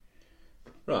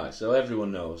Right, so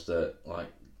everyone knows that, like,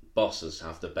 bosses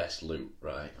have the best loot,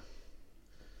 right?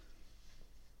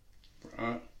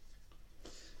 Right.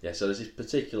 Yeah, so there's this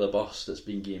particular boss that's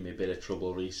been giving me a bit of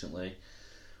trouble recently,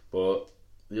 but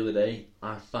the other day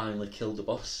I finally killed the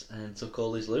boss and took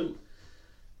all his loot,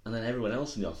 and then everyone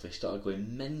else in the office started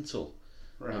going mental.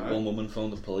 Right. Like, one woman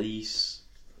phoned the police.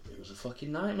 It was a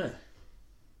fucking nightmare.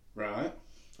 Right.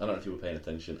 I don't know if you were paying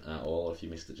attention at all or if you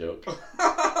missed the joke. I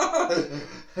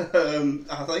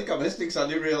think I missed it because I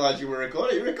didn't realise you were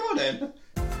recording. Are you recording?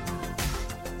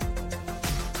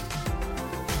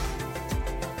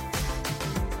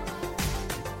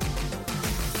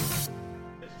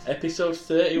 Episode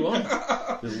 31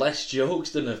 with less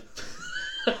jokes than a...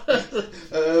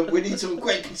 We need to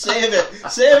quick save it.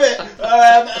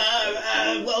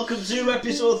 Welcome to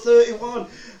episode 31.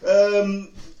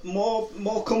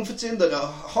 More comforting than a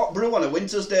hot brew on a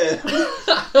winter's day.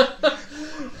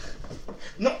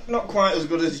 Not quite as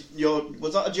good as your.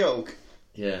 Was that a joke?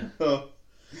 Yeah. Oh.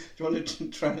 Do you want to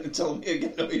try and tell me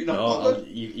again? No, you're not bothered?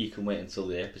 You can wait until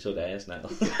the episode airs now.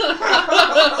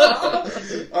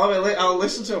 I'll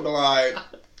listen to it and be like,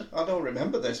 I don't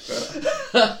remember this bit.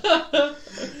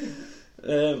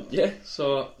 Yeah,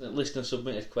 so a listener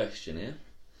submitted question here.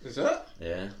 Is it?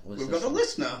 Yeah. We've got a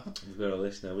listener. We've got a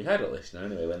listener. We had a listener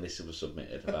anyway when this was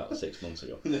submitted about 6 months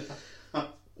ago.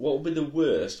 What would be the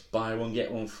worst buy one get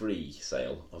one free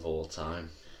sale of all time?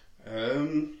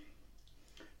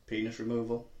 Penis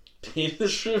removal.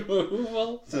 Penis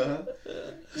removal?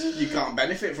 You can't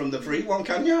benefit from the free one,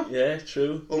 can you? Yeah,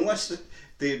 true. Unless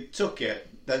they took it,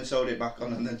 then sewed it back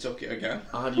on and then took it again.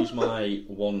 I'd use my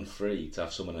one free to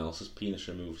have someone else's penis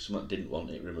removed. Someone that didn't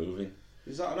want it removing.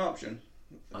 Is that an option?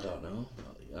 I don't know.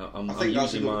 I'm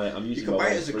using you can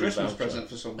buy it as a Christmas present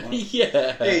for someone.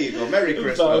 Yeah. There you go. Merry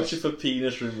Christmas. Voucher for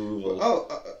penis removal.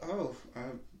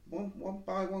 One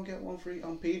buy one get one free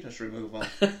on penis removal.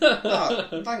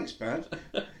 Thanks, Ben.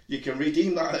 You can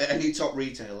redeem that at any top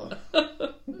retailer.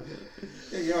 You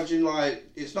imagine, like,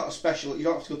 it's not a special. You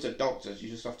don't have to go to doctors. You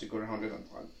just have to go around and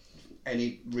like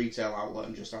any retail outlet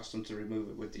and just ask them to remove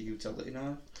it with the utility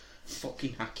knife.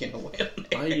 Fucking hacking away on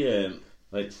it.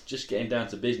 Like, just getting down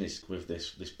to business with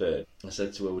this bird. I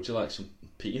said to her, "Would you like some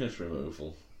penis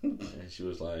removal?" And she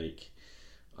was like,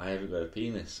 "I haven't got a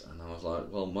penis." And I was like,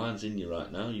 "Well, mine's in you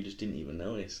right now. You just didn't even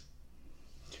notice."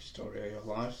 Story of your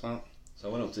life, that. So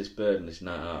I went up to this bird on this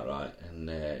night out, right?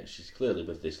 And she's clearly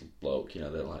with this bloke. You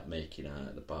know, they're like making out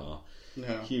at the bar.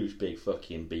 Yeah. Huge, big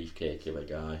fucking beefcake of a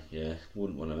guy. Yeah,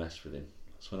 wouldn't want to mess with him.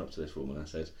 So I went up to this woman and I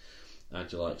said,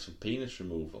 "How'd you like some penis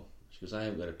removal?" She goes, "I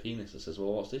haven't got a penis." I says,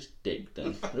 "Well, what's this dick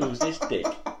then? Who's this dick?"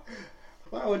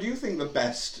 Well, what do you think the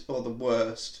best or the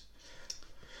worst?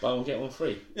 Buy one get one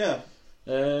free. Yeah.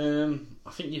 I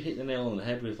think you hit the nail on the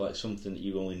head with like something that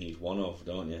you only need one of,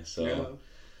 don't you? So.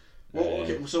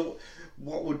 Yeah. So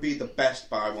what would be the best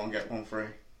buy one get one free?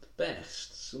 The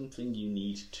best, something you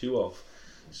need two of.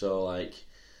 So like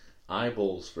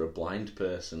eyeballs for a blind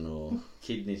person or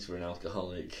kidneys for an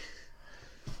alcoholic.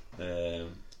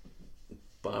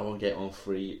 Buy one get one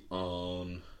free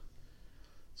on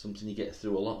something you get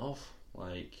through a lot of,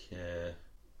 like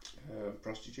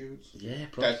prostitutes. Yeah,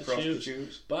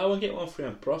 prostitutes. Buy one get one free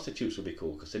on prostitutes would be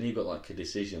cool because then you've got like a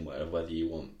decision whether you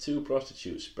want two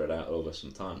prostitutes spread out over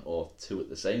some time or two at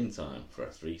the same time for a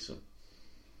threesome.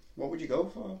 What would you go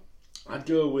for? I'd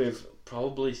go with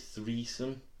probably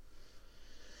threesome.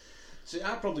 See,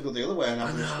 I'd probably go the other way and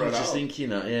have them spread out. I was just thinking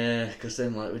that, yeah, because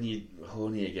then like when you're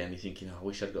horny again, you're thinking, I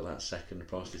wish I'd got that second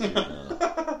prostitute now.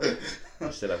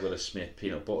 Instead I've got to smear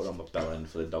peanut butter on my bell end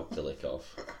for the dog to lick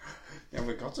off. Yeah,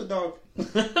 we got a dog.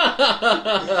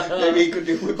 Maybe you could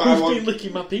do with buy one. Who's been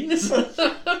licking my penis?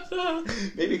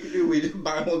 Maybe you could do with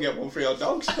buy one get one free on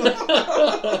dogs. Yeah,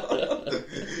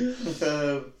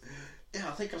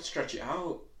 I think I'd stretch it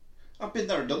out. I've been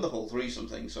there and done the whole threesome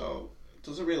thing, so it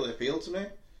doesn't really appeal to me.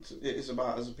 It is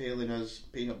about as appealing as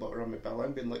peanut butter on my bell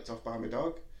end being licked off by my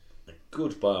dog. A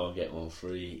good buy one get one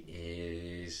free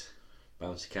is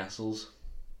bouncy castles.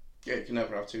 Yeah, you can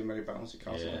never have too many bouncy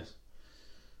castles. Yeah.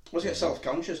 Must get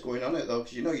self-conscious going on it though,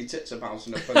 because you know your tits are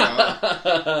bouncing up and down.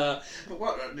 But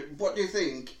what do you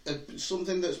think?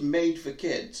 Something that's made for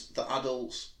kids that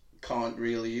adults can't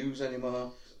really use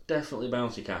anymore? Definitely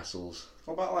bouncy castles.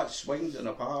 What about like swings in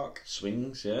a park?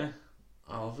 Swings, yeah.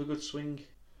 I'll have a good swing.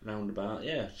 Roundabout,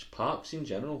 yeah. Just parks in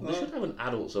general. They should have an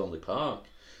adults only park.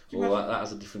 Well, that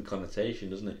has a different connotation,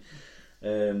 doesn't it?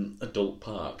 Adult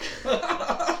park.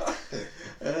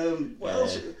 What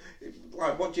else?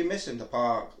 Like, what do you miss in the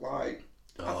park? Like,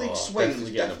 I think swings.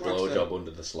 Definitely getting a blowjob under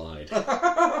the slide.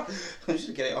 I used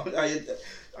to get it on.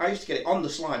 I used to get it on the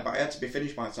slide, but I had to be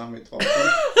finished by the time it was.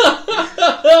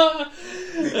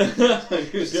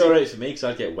 It'd be alright for me because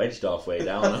I'd get wedged halfway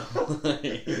down.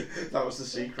 That was the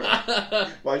secret.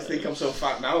 Why do you think I'm so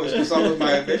fat now? It's because that was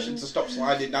my ambition to stop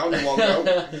sliding down in one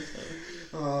go.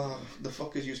 Oh, the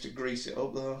fuckers used to grease it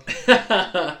up though.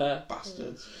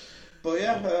 Bastards. But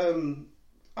yeah,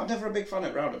 I'm never a big fan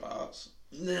of roundabouts.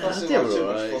 Nah, they were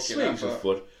alright. Swings were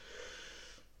fun.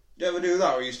 You ever do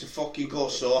that? We used to fucking go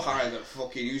so high that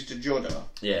fucking used to judder.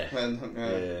 Yeah.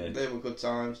 And they were good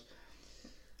times.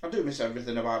 I do miss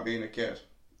everything about being a kid.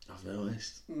 I've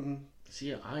noticed. See,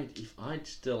 if I'd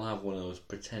still have one of those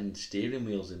pretend steering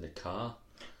wheels in the car.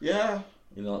 Yeah.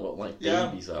 You know, like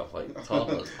babies have, like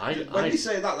toddlers. When you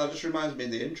say that, that just reminds me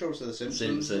of the intro to The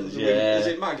Simpsons. Yeah. Is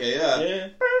it Maggie? Yeah. Yeah.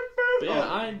 But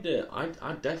yeah,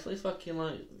 I'd definitely fucking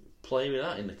like play with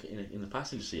that in the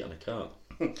passenger seat on a car.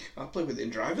 I'll play with it in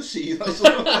driver's seat.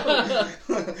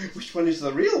 Which one is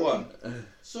the real one?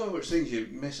 So much things you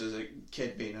miss as a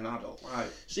kid being an adult, right?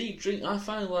 See, I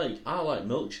find I like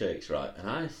milkshakes, right? And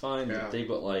I find that they've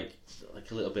got like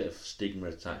a little bit of stigma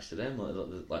attached to them,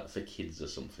 like for kids or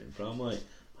something. But I'm like,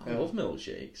 I love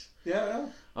milkshakes. Yeah.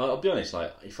 I'll be honest,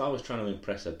 like if I was trying to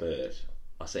impress a bird,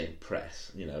 I say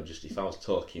impress, you know, just if I was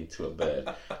talking to a bird,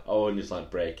 I wouldn't just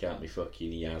like break out my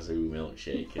fucking Yazoo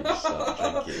milkshake and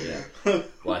start drinking it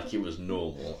like it was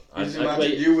normal. Just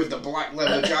imagine you with the black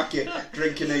leather jacket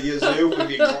drinking a Yazoo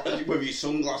with your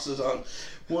sunglasses on.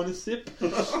 Want a sip?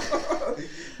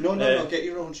 No, get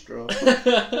your own straw.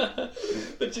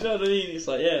 But you know what I mean? It's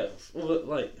like, yeah,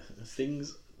 like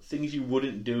things you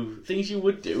wouldn't do, things you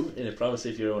would do in the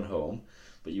privacy of your own home,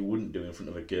 but you wouldn't do in front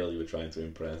of a girl you were trying to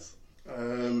impress.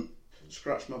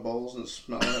 Scratch my balls and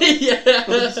smell it. Yeah.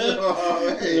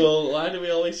 Well, why do we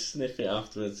always sniff it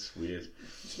afterwards? It's weird.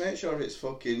 Just make sure it's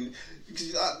fucking.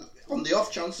 Because on the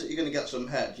off chance that you're going to get some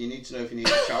head, you need to know if you need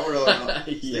a shower or not.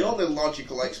 It's the only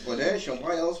logical explanation.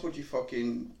 Why else would you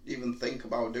fucking even think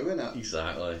about doing it?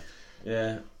 Exactly.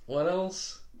 Yeah. What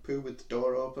else? Poo with the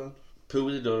door open. Poo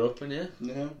with the door open, yeah?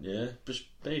 Yeah. Yeah. Just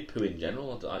maybe poo in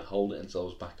general. I'd hold it until I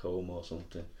was back home or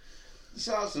something.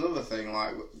 So that's another thing,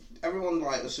 like, everyone,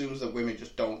 like, assumes that women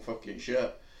just don't fucking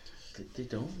shit. They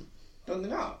don't. Don't they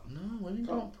not? No, women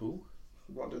don't poo.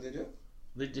 What do they do?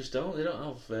 They just don't. They don't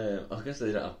have, I guess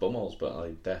they don't have bumholes, but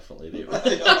I definitely do.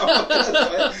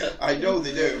 I know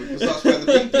they do, because that's where the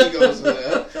pee-pee goes in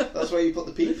there. That's where you put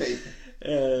the pee-pee.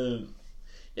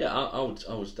 Yeah, I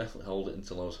would definitely hold it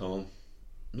until I was home.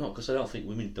 Not because I don't think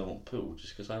women don't poo,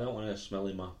 just because I don't want to smell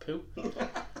in my poo.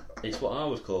 It's what I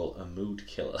would call a mood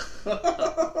killer.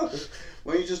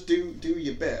 When you just do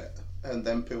your bit and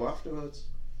then poo afterwards,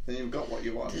 then you've got what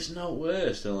you want. There's no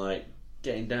worse than like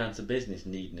getting down to business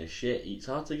needing a shit. It's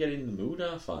hard to get in the mood,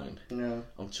 I find. Yeah.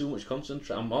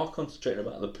 I'm more concentrated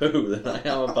about the poo than I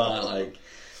am about like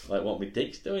what my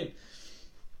dick's doing.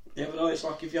 Yeah, but no, it's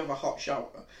like if you have a hot shower,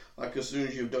 like as soon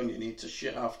as you've done, you need to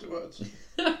shit afterwards.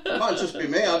 It might just be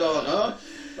me, I don't know.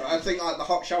 But I think like the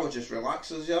hot shower just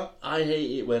relaxes you. I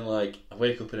hate it when like I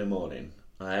wake up in the morning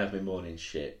and I have my morning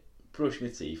shit, brush my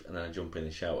teeth, and then I jump in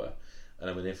the shower, and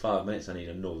then within 5 minutes I need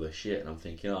another shit, and I'm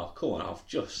thinking, oh come on, I've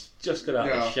just got out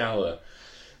of the shower.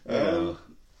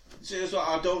 See, so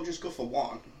I don't just go for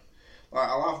one. Like,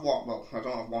 I'll have one, well, I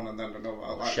don't have one and then another.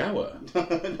 Like, shower?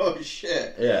 No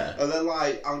shit. Yeah. And then,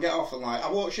 like, I'll get off and, like, I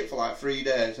won't shit for, like, 3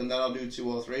 days and then I'll do 2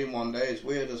 or 3 in one day. It's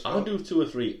weird as fuck. I'll do 2 or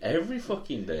 3 every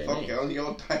fucking day. Fuck hell,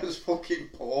 your diet's fucking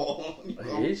poor.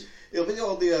 It is. It'll be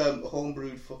all the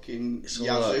homebrewed fucking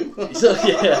Yazoo. It's all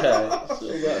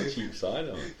that cheap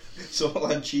cider. It's all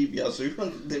that cheap Yazoo.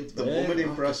 The woman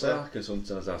impresser. I can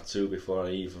sometimes have 2 before I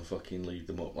even fucking leave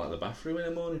them up, like the bathroom in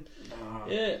the morning. Ah.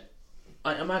 Yeah.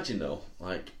 I imagine though,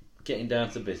 like getting down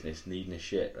to business, needing a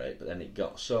shit, right? But then it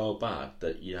got so bad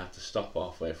that you have to stop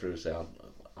halfway through and say,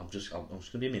 I'm just gonna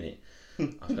be a minute.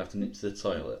 I'm gonna have to nip to the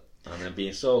toilet, and then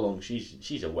being so long,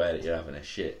 she's aware that you're having a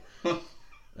shit, and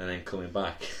then coming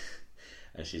back,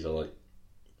 and she's all like,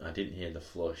 I didn't hear the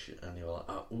flush, and you're like,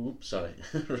 oh, oops, sorry.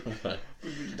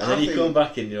 And then you come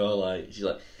back and you're all like, she's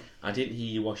like, I didn't hear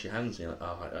you wash your hands. And you're like,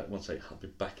 oh, right, one sec, I'll be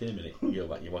back in a minute. You go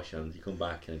back, you wash your hands, you come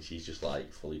back, and she's just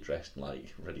like fully dressed and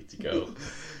like ready to go.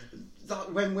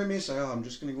 That when women say, oh, I'm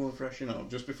just going to go and freshen up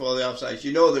just before they have sex,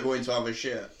 you know they're going to have a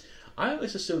shit. I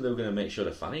always assumed they were going to make sure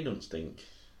the fanny don't stink.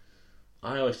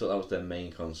 I always thought that was their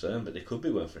main concern, but they could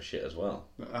be going for shit as well.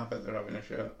 I bet they're having a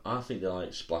shit. I think they're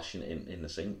like splashing it in the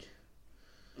sink.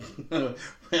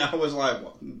 I was like,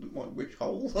 what which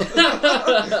hole?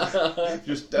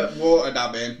 Just water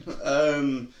dabbing.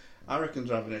 I reckon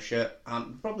they're having a shit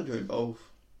and probably doing both.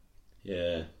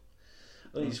 Yeah,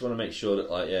 I think you just want to make sure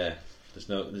that like there's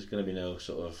going to be no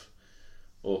sort of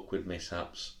awkward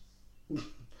mishaps.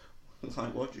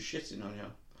 Like what? Just shitting on you?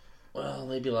 Well,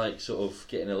 maybe like sort of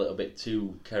getting a little bit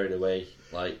too carried away,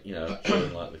 like, you know,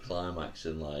 showing like the climax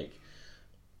and like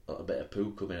a bit of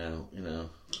poo coming out, you know.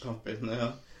 I've been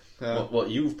there. What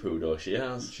you've pooed or she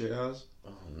has? She has.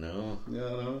 Oh no. Yeah,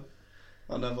 I know.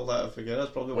 I'll never let her forget.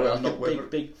 That's probably Well, why like I'm not with her.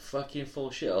 big fucking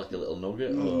full shit, like a little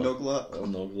nugget. Little Or nuglet. little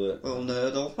nuglet. Little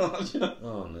nerdle.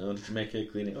 Oh no, did you make her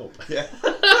clean it up? Yeah.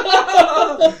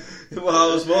 Well, I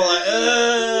was more like,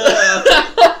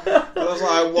 I was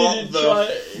like, what the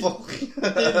fuck?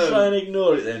 Didn't try and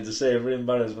ignore it then to save her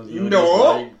embarrassment. You were No. just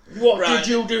like, what Right. did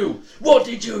you do? What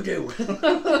did you do? Rub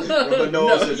a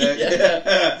nose in it.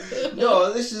 Yeah.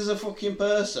 No, this is a fucking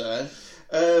person.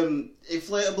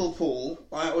 Inflatable pool.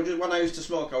 Like, when I used to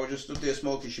smoke, I would just stood there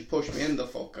smoking. She pushed me in the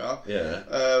fucker. Yeah.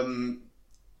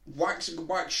 Wax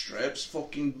strips,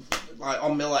 fucking like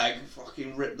on my leg,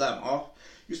 fucking rip them off.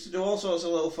 Used to do all sorts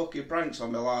of little fucking pranks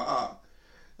on me like that.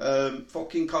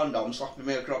 Fucking condom slapping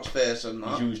me across face and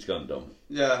that. Used condom.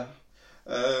 Yeah.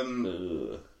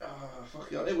 Ugh.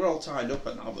 Fucking, I think we're all tied up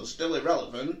at now, but still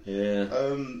irrelevant. Yeah.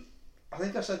 I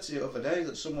think I said to you the other day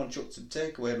that someone chucked a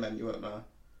takeaway menu at me.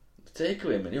 The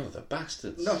takeaway menu, the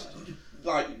bastards. No,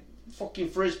 like fucking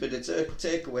frisbee, the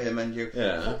takeaway menu.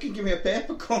 Yeah. Fucking give me a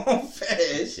paper corn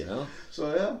face. You know?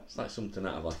 So yeah. It's like something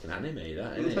out of like an anime,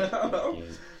 that, isn't it? I know.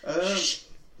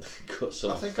 Cut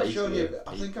some I think I've shown you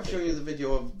the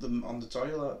video of them on the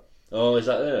toilet. Oh, is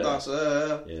that there? That's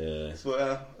there. Yeah.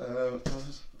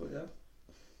 But yeah,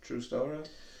 true story.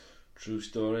 True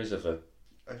stories of a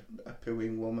A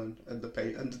pooing woman and the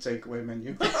takeaway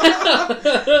menu.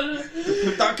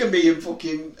 That can be in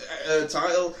fucking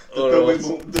title.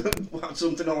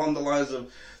 Something along the lines of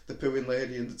the pooing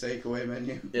lady and the takeaway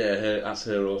menu. Yeah, that's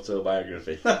her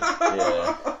autobiography.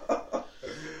 Yeah.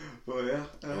 But yeah,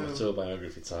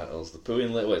 autobiography titles: the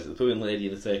pooing lady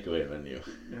and the takeaway menu.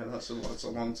 Yeah, that's a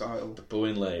long title. The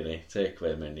pooing lady,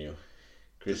 takeaway menu.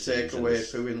 The takeaway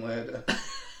pooing lady.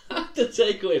 The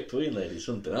takeaway pooing lady is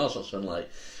something else. That's when like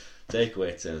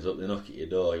takeaway turns up, they knock at your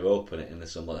door, you open it, and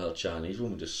there's some like little Chinese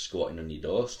woman just squatting on your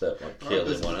doorstep, like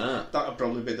killing one out. That'd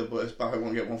probably be the worst buy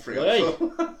one get one free. Hey.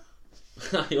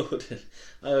 I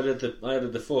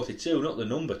ordered the 42, not the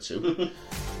number 2.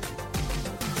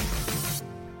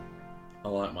 I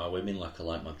like my women like I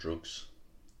like my drugs.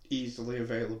 Easily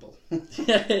available.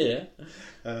 Yeah.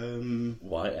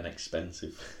 White and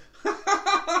expensive.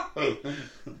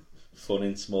 Fun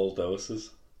in small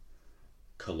doses.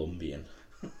 Colombian.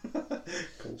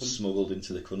 Smuggled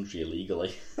into the country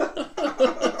illegally.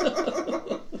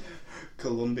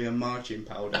 Colombian marching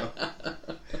powder.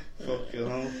 Fucking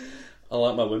hell. I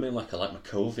like my women like I like my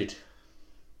COVID.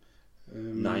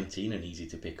 19 and easy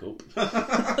to pick up.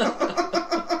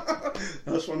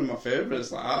 That's one of my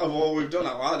favourites. Like, out of all we've done,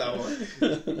 I like that one.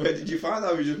 Where did you find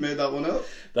that? Have you just made that one up?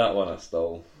 That one I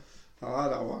stole. I like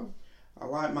that one. I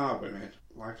like my women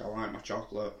like I like my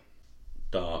chocolate.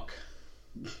 Dark.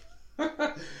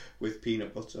 With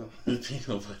peanut butter. With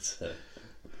peanut butter.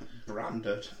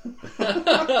 Branded.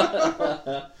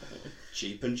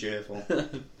 Cheap and cheerful.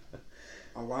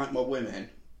 I like my women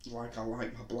like I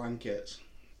like my blankets.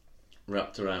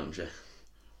 Wrapped around you.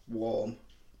 Warm.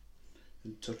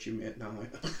 And touching me at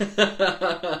night.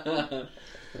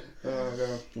 Oh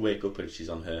God. Wake up and she's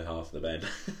on her half of the bed.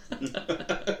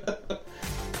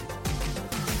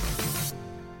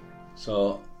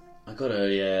 So I got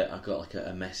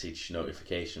a message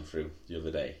notification through the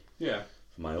other day. Yeah.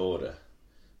 For my order.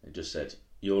 It just said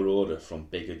your order from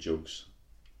Bigger Jugs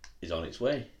is on its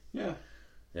way. Yeah.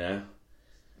 Yeah.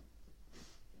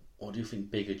 What do you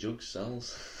think Bigger Jugs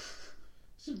sells?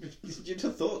 You'd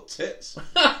have thought tits.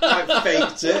 Like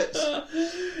fake tits.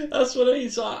 That's what I mean.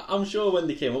 So I'm sure when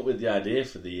they came up with the idea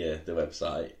for the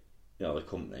website, you know, the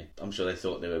company, I'm sure they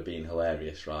thought they were being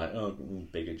hilarious, right? Oh,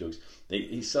 Bigger Jugs.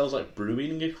 It sells like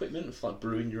brewing equipment for like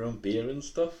brewing your own beer and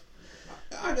stuff.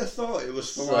 I'd have thought it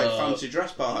was for like fancy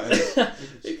dress parties.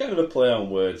 It's kind of a play on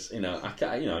words, you know. I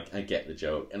get the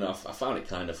joke, and I found it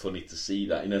kind of funny to see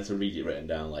that, you know, to read it written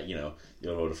down like, you know,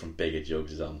 your order from Bigger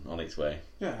Jugs is on its way.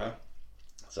 Yeah.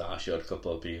 So I showed a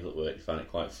couple of people at work who found it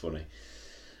quite funny.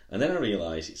 And then I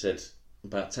realised it said,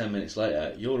 about 10 minutes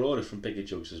later, your order from Bigger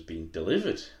Jugs has been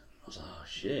delivered. I was like, oh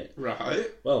shit. Right.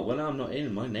 Well, when I'm not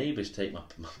in, my neighbours take my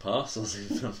parcels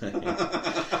in from me.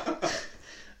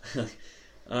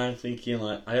 I'm thinking,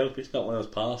 like, I hope it's not one of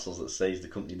those parcels that says the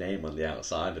company name on the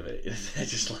outside of it. They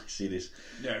just like see this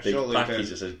big package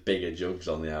that says Bigger Jugs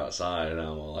on the outside, and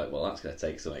I'm all like, well, that's going to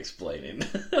take some explaining.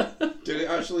 Did it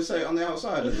actually say it on the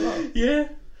outside as well? Yeah.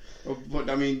 What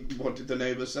did the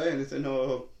neighbours say? Anything?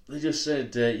 Or They just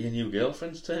said your new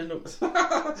girlfriend's turned up. That's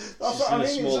She's what I in a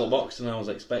mean. smaller box than I was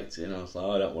expecting. I was like,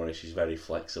 oh, don't worry, she's very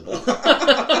flexible. So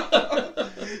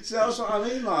that's what I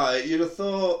mean. Like, you'd have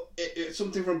thought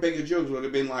something from Bigger Jugs would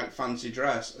have been like fancy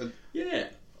dress. Yeah.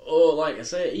 Or, like I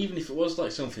say, even if it was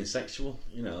like something sexual,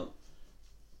 you know,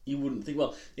 you wouldn't think,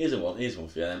 well, here's one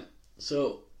for you then.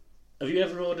 So, have you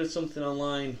ever ordered something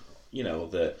online, you know,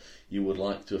 that you would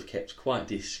like to have kept quite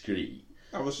discreet?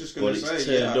 I was just going to say, but it's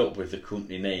turned up with the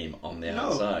company name on the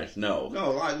outside. No,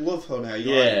 like Love Honey.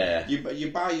 Yeah. Like,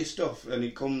 you buy your stuff and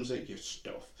it comes in your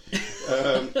stuff,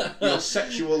 your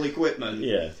sexual equipment.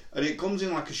 Yeah. And it comes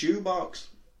in like a shoebox.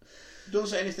 Doesn't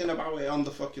say anything about it on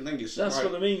the fucking thing. That's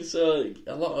what I mean. So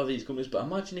a lot of these companies, but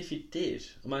imagine if you did.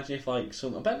 Imagine if like I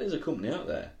bet there's a company out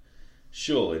there.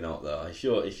 Surely not though.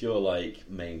 If your like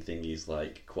main thing is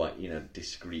like quite, you know,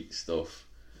 discreet stuff.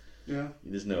 Yeah.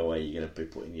 There's no way you're going to be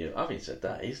putting your... Having said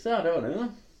that, is there? I don't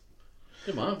know.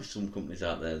 There might be some companies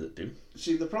out there that do.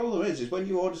 See, the problem is when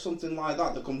you order something like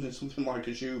that comes in something like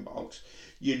a shoebox,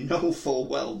 you know full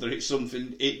well that it's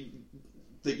something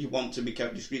that you want to be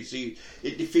kept discreet. So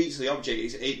it defeats the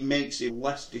object. It makes it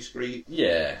less discreet.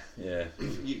 Yeah.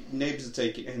 Neighbours are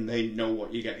taking it in, they know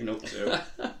what you're getting up to.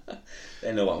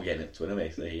 They know what I'm getting up to anyway,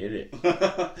 if they hear it.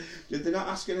 Did they not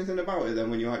ask anything about it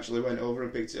then when you actually went over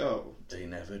and picked it up? They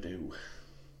never do.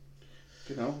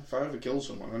 You know, if I ever kill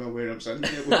someone, I know where I'm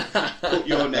sending it. We'll put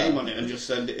your name on it and just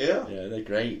send it here. Yeah, they're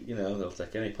great. You know, they'll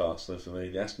take any parcel for me.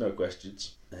 They ask no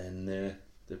questions. And they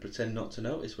pretend not to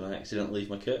notice when I accidentally leave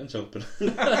my curtains open.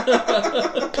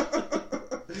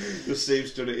 Just Steve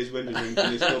stood at his window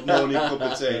drinking his morning cup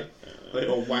of tea.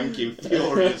 Little wanking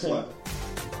furious laugh.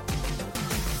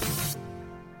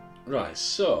 Right,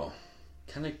 so,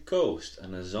 can a ghost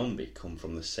and a zombie come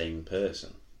from the same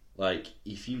person? Like,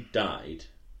 if you died,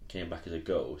 came back as a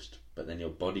ghost, but then your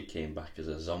body came back as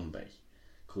a zombie,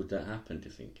 could that happen, do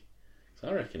you think? 'Cause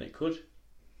I reckon it could.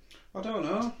 I don't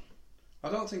know. I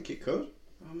don't think it could.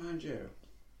 Oh, mind you.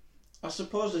 I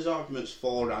suppose there's arguments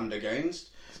for and against,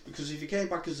 because if you came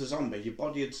back as a zombie, your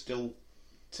body would still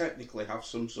technically have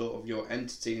some sort of your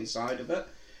entity inside of it,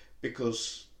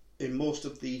 because in most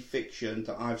of the fiction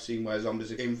that I've seen where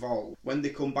zombies are involved, when they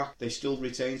come back, they still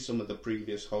retain some of the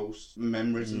previous host's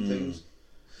memories and things.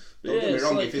 Don't get me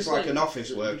wrong, if it's like an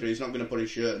office worker, he's not going to put his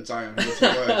shirt and tie on and go to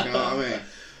work, you know what I mean?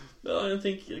 No, I don't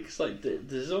think it's like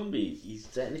the zombie, he's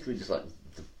technically just like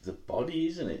the body,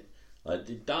 isn't it? Like,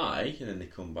 they die and then they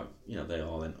come back, you know, they're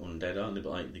all then undead, aren't they?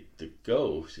 But like the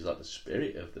ghost is like the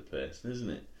spirit of the person, isn't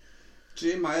it?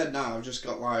 See, in my head now, I've just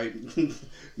got like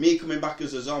me coming back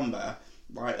as a zombie,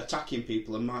 like attacking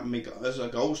people, and me as a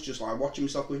ghost, just like watching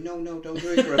myself going, no, don't do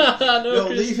it, Chris. no,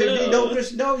 Chris, leave it, no,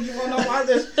 Chris, no, you are not like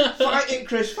this. Fight it,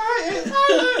 Chris, fight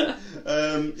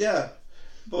it. Yeah.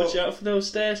 But, watch out for those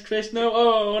stairs, Chris. No,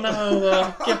 oh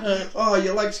no, God. Oh,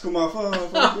 your legs come off.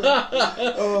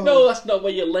 Oh. No, that's not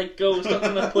where your leg goes. Not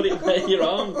going to put it where your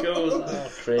arm goes.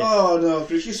 Oh, Chris. Oh no,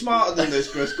 Chris, you're smarter than this,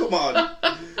 Chris. Come on.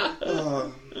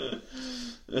 Oh.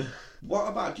 What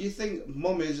about, do you think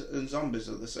mummies and zombies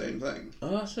are the same thing? Oh,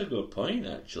 that's a good point,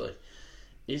 actually.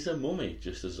 Is a mummy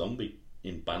just a zombie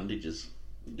in bandages?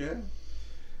 Yeah.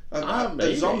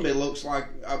 A zombie looks like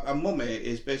a mummy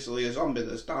is basically a zombie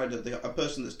that's died a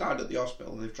person that's died at the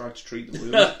hospital and they've tried to treat the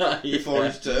wound before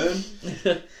his turn.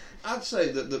 I'd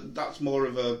say that's more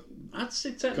of a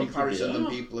comparison than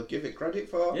people give it credit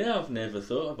for. Yeah, I've never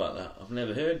thought about that. I've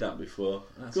never heard that before.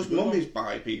 Because mummies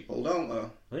buy people, don't they?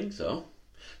 I think so.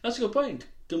 That's a good point.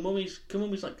 Can mummies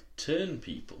like turn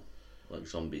people like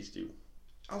zombies do?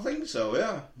 I think so,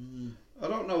 yeah. I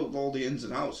don't know all the ins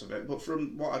and outs of it, but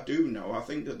from what I do know, I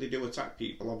think that they do attack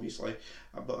people, obviously,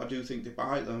 but I do think they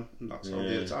bite them, and that's how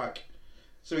they attack.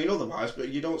 So, I mean, otherwise, but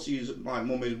you don't see like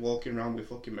mummies walking around with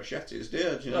fucking machetes, do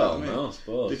you? Do you know what I mean? No, I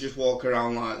suppose. They just walk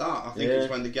around like that. I think it's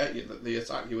when they get you that they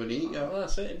attack you and eat you. Well,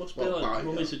 that's it. It must be like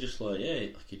mummies are just like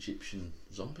Egyptian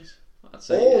zombies. I'd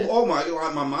say. Oh my!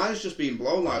 Like my mind's just being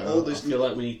blown. Like all this. I feel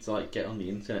like we need to like get on the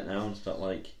internet now and start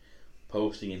like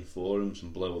posting in forums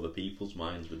and blow other people's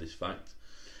minds with this fact.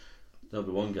 There'll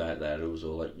be one guy out there who was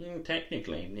all like,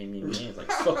 technically, it's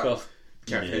like, fuck off,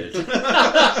 Kevin.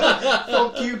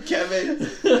 Fuck you, Kevin.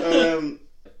 Can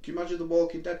you imagine The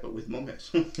Walking Dead but with mummies?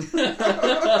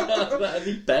 That'd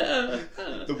be better.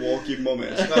 The Walking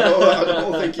Mummies. I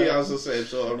don't think he has the same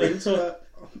sort of ring to it.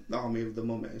 Army of the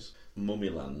Mummies.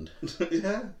 Mummyland.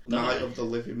 Yeah. Night of the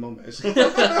Living Mummies.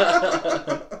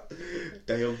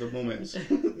 Day of the Mummies.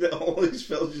 All these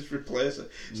films just replace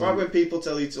it. It's like when people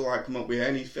tell you to like come up with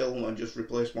any film and just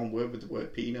replace one word with the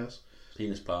word penis.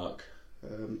 Penis Park.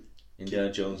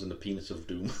 Indiana Jones and the Penis of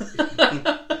Doom.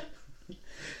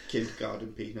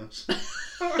 Kindergarten Penis.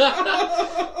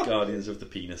 Guardians of the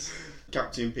Penis.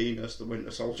 Captain Penis, the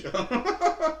Winter Soldier.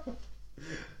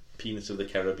 Penis of the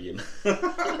Caribbean.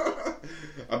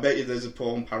 I bet you there's a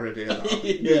porn parody of that.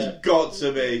 Yeah. There's got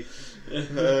to be.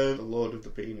 The Lord of the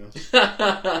Penis.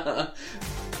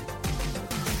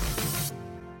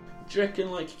 Do you reckon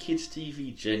like kids'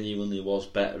 TV genuinely was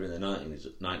better in the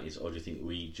 90s, or do you think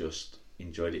we just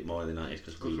enjoyed it more in the 90s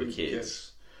because we were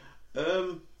kids?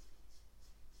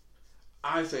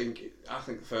 I think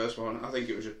the first one. I think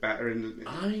it was just better in the.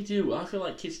 I do. I feel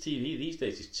like kids' TV these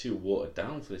days is too watered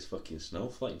down for this fucking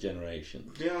snowflake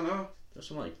generation. Yeah, I know. There's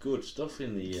some like good stuff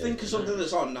in the. Think of something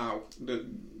that's on now. That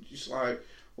just like,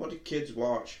 what do kids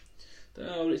watch?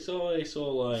 No, it's all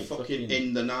like fucking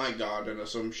In the Night Garden or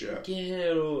some shit.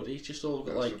 Yeah, or it's just all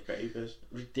got That's like papers.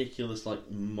 ridiculous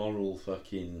like moral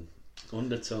fucking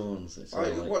undertones. It's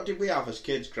Like, all like, what did we have as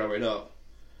kids growing up?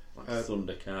 like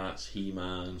Thundercats,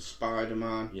 He-Man,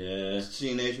 Spider-Man, yeah,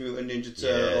 Teenage Mutant Ninja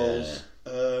Turtles,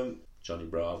 Johnny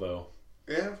Bravo,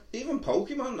 yeah, even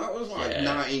Pokemon. That was like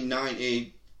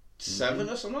 1997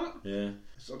 or something. Yeah.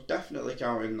 So definitely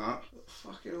counting that.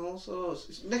 Fucking all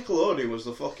sorts. Nickelodeon was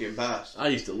the fucking best. I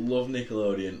used to love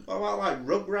Nickelodeon. What about like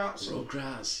Rugrats?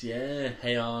 Rugrats, yeah.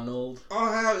 Hey Arnold.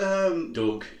 Oh,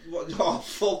 Doug.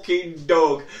 Fucking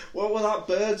Doug. What was that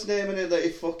bird's name in it that he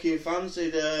fucking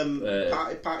fancied?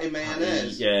 Patty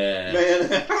Mayonnaise. Yeah.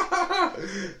 Mayonnaise.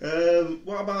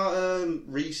 What about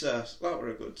Recess? That were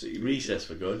a good TV. Recess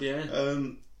were good, yeah.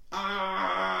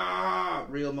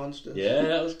 Real Monsters. Yeah,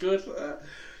 that was good.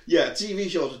 Yeah, TV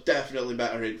shows are definitely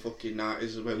better in fucking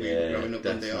 90s when we were growing up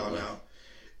than they are now.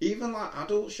 Even like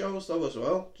adult shows though as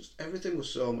well. Just everything was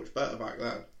so much better back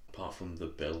then. Apart from The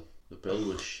Bill. The Bill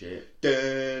was shit.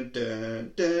 Dun,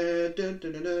 dun, dun, dun,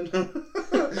 dun, dun, dun.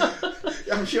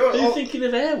 I'm sure. Are you thinking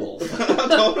of Airwolf? I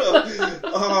don't know.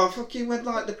 Oh, fucking when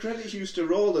like the credits used to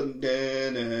roll and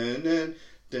dun, dun, dun,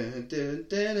 dun, dun,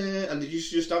 dun, and they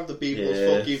used to just have the people's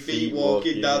fucking feet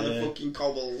walking down the fucking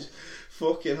cobbles.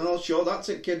 Fucking hell, sure, that's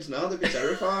it, kids now, they'd be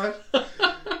terrified.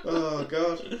 Oh,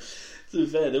 God. To be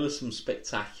fair, there was some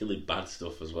spectacularly bad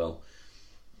stuff as well.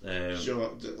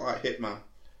 Sure, like Hitman.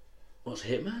 What's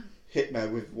Hitman?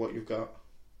 Hitman with what you've got.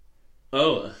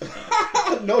 Oh.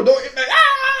 No, don't hit me.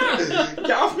 Ah!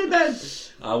 Get off me, Ben.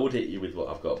 I would hit you with what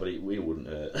I've got, but it wouldn't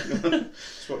hurt.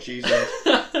 That's what she said.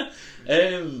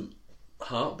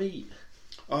 Heartbeat.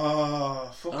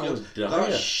 Oh, fucking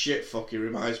that shit fucking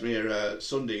reminds me of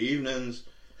Sunday evenings.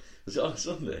 Was it on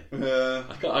Sunday? Yeah.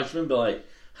 I just remember like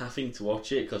having to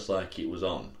watch it because like it was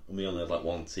on and we only had like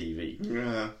one TV.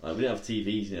 Yeah. Like we didn't have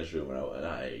TVs in this room when I was at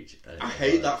that age. I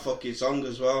hate that fucking song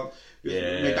as well.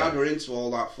 Yeah. My dad were into all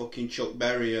that fucking Chuck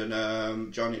Berry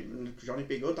and Johnny B.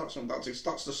 Good. That's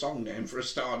the song name for a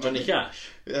start. Johnny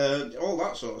Cash. All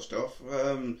that sort of stuff.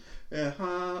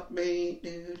 Heartbeat.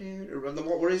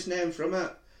 What were his name from it?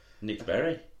 Nick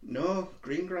Berry. No,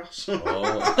 Greengrass.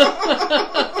 Oh.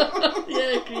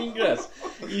 Yeah, Greengrass.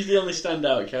 He's the only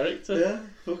standout character. Yeah,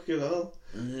 fucking hell.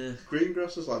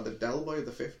 Greengrass was like the Del Boy of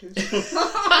the 50s.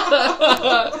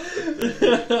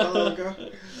 Oh,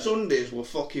 God. Sundays were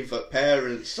fucking for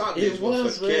parents. Saturdays were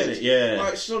for kids. Yeah.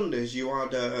 Like Sundays, you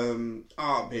had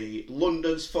Heartbeat,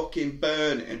 London's fucking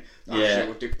Burning. That shit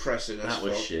was depressing as fuck. That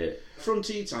was shit. From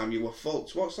tea time, you were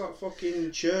fucked. What's that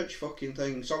fucking church fucking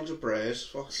thing? Songs of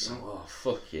Praise. Oh,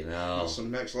 fucking hell. That's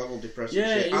some next level depressing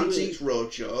shit. Antiques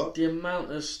Roadshow. The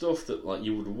amount of stuff that like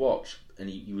you would watch and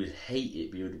you would hate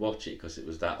it, but you would watch it because it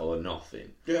was that or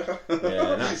nothing. Yeah.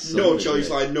 That's no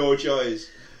choice, like no choice.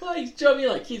 Like, do you know what I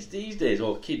mean? Like kids these days,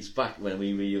 or kids back when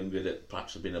we were younger that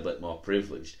perhaps have been a bit more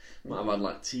privileged, might have had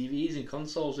like TVs and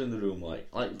consoles in the room.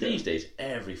 Like these days,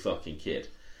 every fucking kid.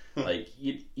 Like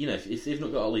you know, if they've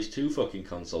not got at least 2 fucking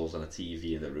consoles and a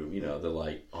TV in the room, you know, they're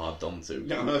like, oh, done to.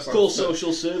 Yeah, no, call like,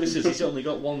 social services. He's only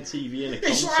got 1 TV and a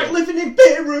console. It's like living in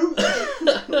Beirut. Do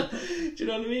you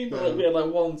know what I mean? But, like, we had like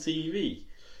 1 TV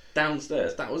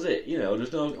downstairs. That was it. You know,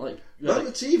 there's no like. Well,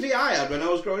 the TV I had when I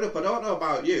was growing up, I don't know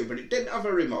about you, but it didn't have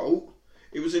a remote.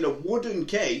 It was in a wooden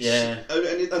case,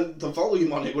 and the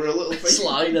volume on it were a little thing.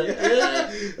 Slider, yeah.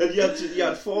 And you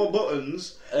had 4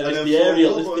 buttons. And if the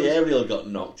aerial got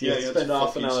knocked, you had to spend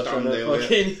half an hour trying to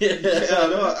fucking... Yeah, I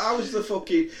know. I was the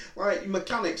fucking... Like,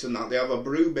 mechanics and that, they have a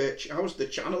brew bitch. I was the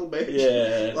channel bitch.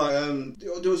 Yeah. Like,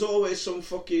 there was always some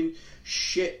fucking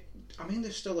shit... I mean,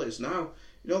 there still is now.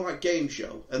 like game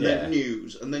show, and then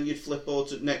news, and then you'd flip over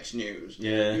to next news.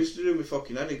 Yeah. It used to do my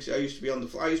fucking head because I used to be on the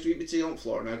floor. I used to eat my tea on the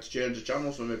floor, and I had to change the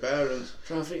channels for my parents. I'm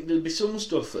trying to think, there'd be some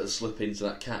stuff that'd slip into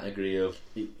that category of,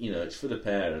 it's for the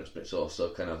parents, but it's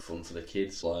also kind of fun for the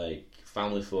kids, like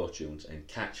Family Fortunes and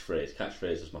Catchphrase.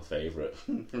 Catchphrase is my favourite.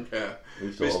 Yeah.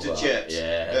 Mr. Chips.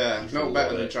 Yeah. No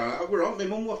better than trying. We're on. My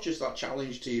mum watches that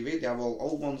Challenge TV. They have all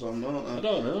old ones on, don't they? I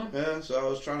don't know. Yeah, so I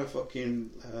was trying to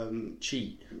fucking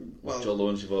cheat. Watch all the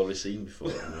ones you've already seen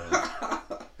before.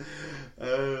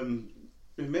 My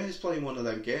mate's playing one of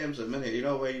them games at the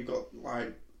minute, where you've got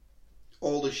like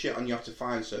all the shit and you have to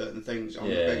find certain things on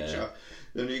the picture.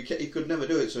 And he could never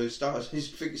do it, so he started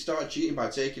cheating by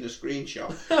taking a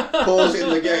screenshot, pausing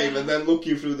the game, and then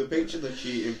looking through the picture. The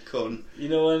cheating cunt.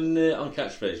 When on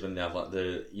Catchphrase, when they have like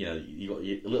you got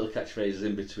your little catchphrases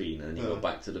in between, and then you go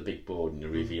back to the big board and you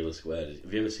reveal a square.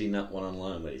 Have you ever seen that one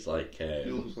online where it's like? It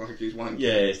looks like he's wanking.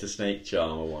 Yeah, it's the snake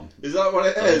charmer one. Is that what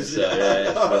it is? So, yeah,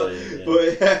 it's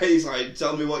brilliant. But he's like,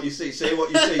 tell me what you see, say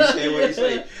what you see, say what you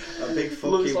see. A big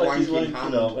fucking looks like he's wanking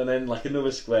hand. Off, and then like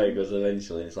another square goes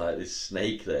eventually, and it's like this snake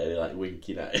there, like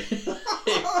winking at it.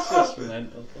 It's just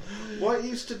mental. What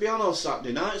used to be on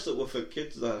Saturday nights that were for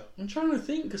kids there? I'm trying to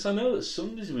think, because I know that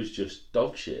Sundays was just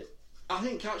dog shit. I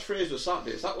think Catchphrase was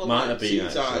Saturdays. That was Might like have been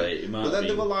actually. It might but then have they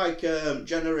been. were like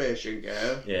Generation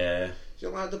Game. Yeah. Do you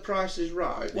like The Price is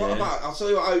Right? What about? I'll tell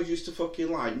you what I used to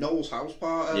fucking like. Noel's House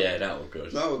Party. Yeah, that was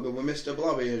good. That was good with Mr.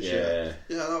 Blobby and shit. Yeah.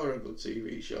 Yeah, that was a good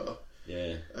TV show.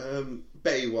 Yeah.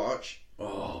 Baywatch.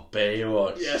 Oh,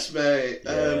 Baywatch. Yes, mate.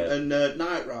 Yeah. And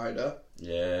Knight Rider.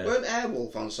 Yeah. Weren't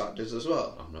Airwolf on Saturdays as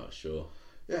well? I'm not sure.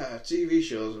 Yeah, TV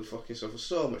shows and fucking stuff are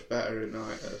so much better in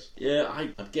nights. Yeah,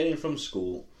 I'd get in from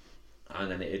school,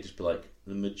 and then it'd just be like,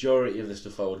 the majority of the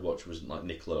stuff I would watch was like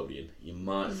Nickelodeon. You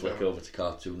might flick over to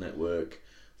Cartoon Network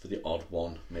for the odd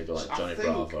one, maybe like Johnny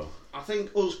Bravo. I think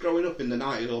us growing up in the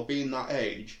 90s or being that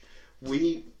age,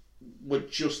 we were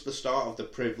just the start of the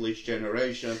privileged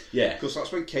generation. Yeah. Because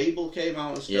that's when cable came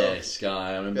out and stuff. Yeah,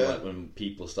 Sky. I remember like when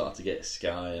people started to get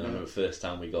Sky, and I remember the first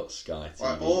time we got Sky TV.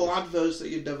 Like all adverts that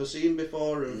you'd never seen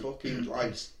before, and fucking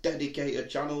like dedicated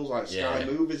channels like Sky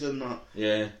Movies and that.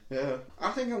 Yeah. Yeah. I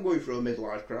think I'm going through a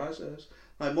midlife crisis.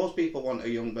 Like most people want a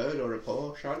young bird or a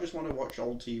Porsche. I just want to watch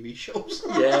old TV shows.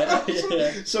 Yeah.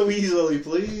 So easily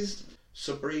pleased.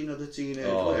 Sabrina the Teenage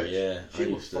Witch. Yeah.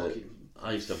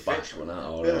 I used to bash one out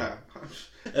already. Yeah.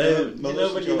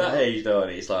 When you're that age though,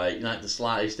 and it's like the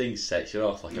slightest thing sets you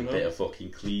off, like a bit of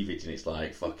fucking cleavage, and it's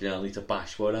like fucking hell, I need to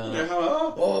bash one out. Yeah.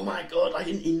 Oh my god, like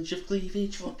an inch of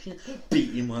cleavage, fucking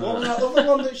beating one out. What was that other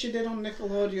one that she did on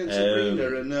Nickelodeon,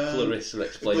 Sabrina and Clarissa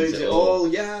explains it all.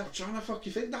 Yeah, I'm trying to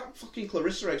fucking think that fucking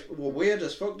Clarissa were weird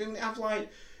as fuck. Didn't they have like?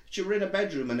 She were in a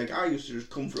bedroom and a guy used to just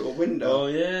come through a window. Oh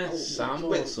yeah, Sam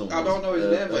or something. I don't know his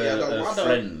name, but a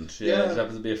friend. Yeah, there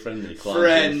happens to be a friend and he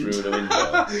climbs through the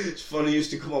window. It's funny, he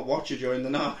used to come and watch her during the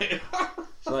night.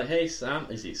 It's like, hey Sam,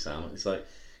 is it Sam? It's like,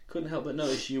 couldn't help but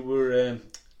notice you were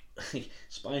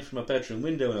spying from my bedroom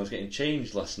window when I was getting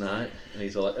changed last night. And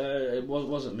he's like, it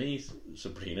wasn't me,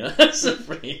 Sabrina.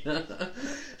 Sabrina.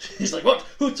 He's like, what?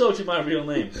 Who told you my real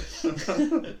name?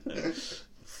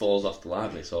 Falls off the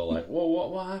ladder. It's all like, whoa,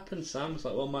 what happened, Sam? It's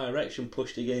like, well, my erection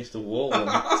pushed against the wall and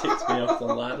tipped me off the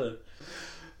ladder.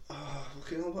 Oh,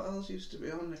 looking at what else used to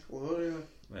be on Nickelodeon.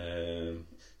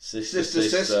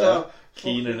 Sister,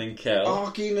 Keenan and Kel. Oh,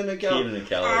 Keenan and Kel.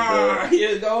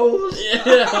 Here goes.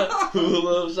 Yeah. Who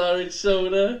loves orange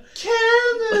soda?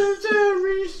 Kel loves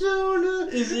orange soda.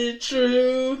 Is it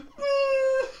true?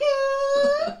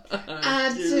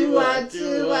 I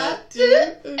do.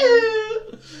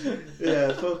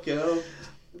 Yeah, fucking hell.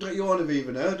 You wouldn't have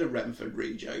even heard of Renford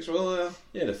Rejects, will you?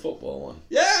 Yeah, the football one.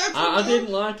 Yeah, I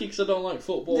didn't like it because I don't like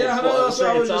football. Yeah, I but know, at the so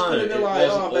I was same just time, going to it be like,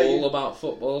 wasn't all about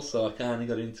football, so I kind of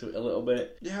got into it a little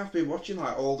bit. Yeah, I've been watching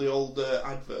like all the old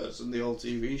adverts and the old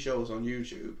TV shows on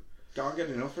YouTube. Can't get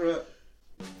enough of it.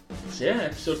 So yeah,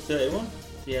 episode 31.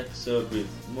 The episode with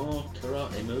more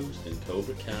karate moves than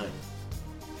Cobra Kai.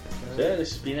 So yeah,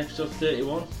 this has been episode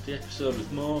 31. The episode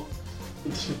with more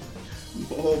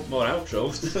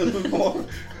outros.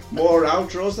 more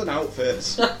outros than outfits.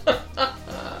 So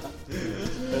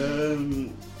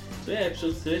yeah,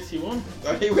 episode 31.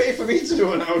 Are you waiting for me to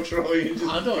do an outro? You just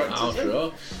I don't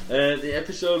outro. The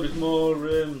episode with more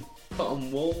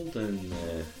cotton wool than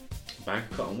bag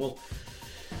of cotton wool.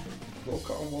 More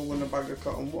cotton wool than a bag of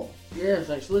cotton wool. Yeah,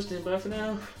 thanks for listening. Bye for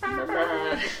now.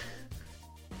 Bye.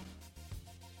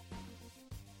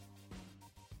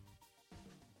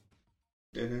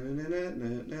 Yeah,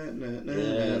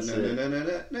 that's it.